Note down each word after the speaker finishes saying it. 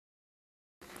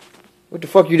What the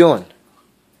fuck you doing?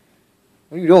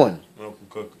 What are you doing? Milk and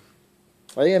cookies.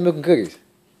 Why you got milk and cookies?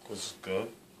 Because it's good.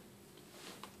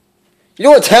 You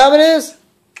know what time it is?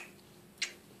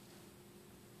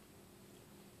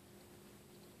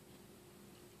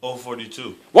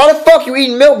 .042. Why the fuck you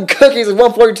eating milk and cookies at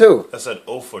 1:42? I said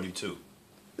 .042.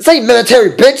 This ain't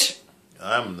military, bitch.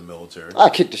 I'm in the military. I'll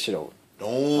kick this shit over.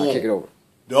 Don't. I'll kick it over.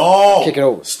 Don't. Kick it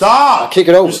over. Stop. I'll kick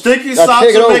it over. Your sticky I'll socks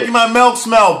kick it are over. making my milk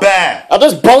smell bad. I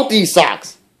just broke these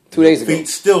socks 2 days ago. Feet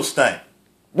still stink.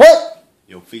 What?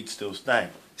 Your feet still stink.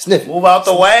 Sniff it. Move out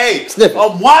the way. Sniff it.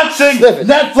 I'm watching Sniff it.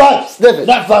 Netflix. Sniff it.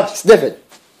 Netflix. Sniff it.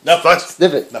 Netflix.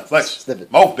 Sniff it. Netflix. Sniff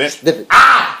it. Mo, bitch. Sniff it.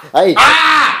 Ah! I hate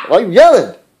Ah! you. Why you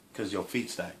yelling? Because your feet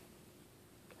stink.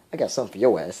 I got something for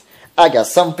your ass. I got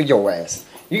something for your ass.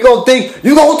 You gonna think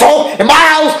you gonna talk in my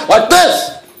house like this?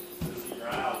 This is your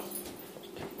house.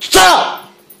 Shut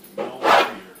up! Don't worry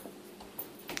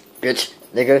here. Bitch,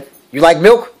 nigga. You like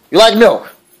milk? You like milk?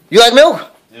 You like milk?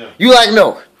 Yeah. You like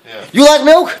milk? Yeah. You like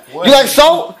milk? What? You like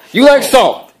salt? You like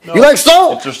salt? No. You like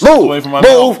salt? Get your Move, stick away from my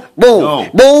move, mouth. move, No.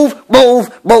 move,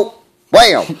 move, move.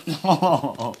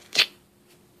 Wham!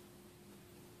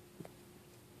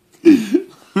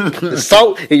 The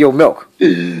salt in your milk.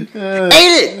 Ate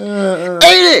it!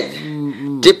 Ate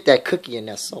it! Dip that cookie in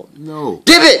that salt. No.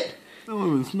 Dip it! Don't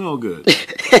even smell good. Dip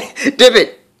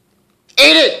it!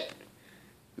 Eat it!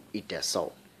 Eat that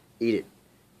salt. Eat it.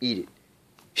 Eat it.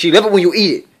 She love it when you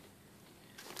eat it.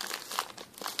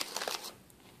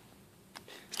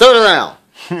 Stir it around.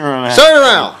 You're an Stir it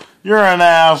around. You're an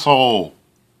asshole.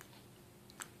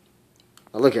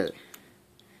 Now look at it.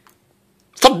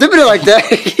 Stop dipping it like that.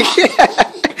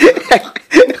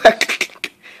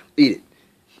 Eat it.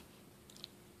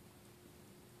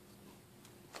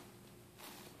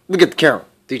 Look at the camera,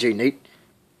 DJ Nate.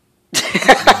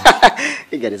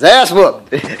 He got his ass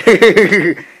whooped.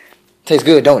 Tastes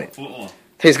good, don't it?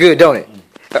 Tastes good, don't it?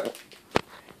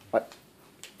 What?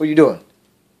 What are you doing?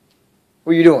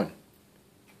 What are you doing?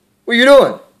 What are you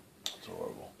doing? It's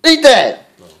horrible. Eat that.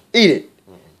 No. Eat it.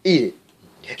 Eat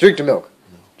it. Drink the milk.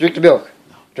 Drink the milk.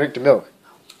 Drink the milk.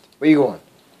 Where you going?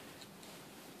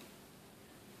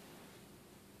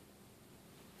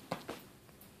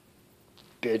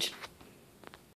 Bitch.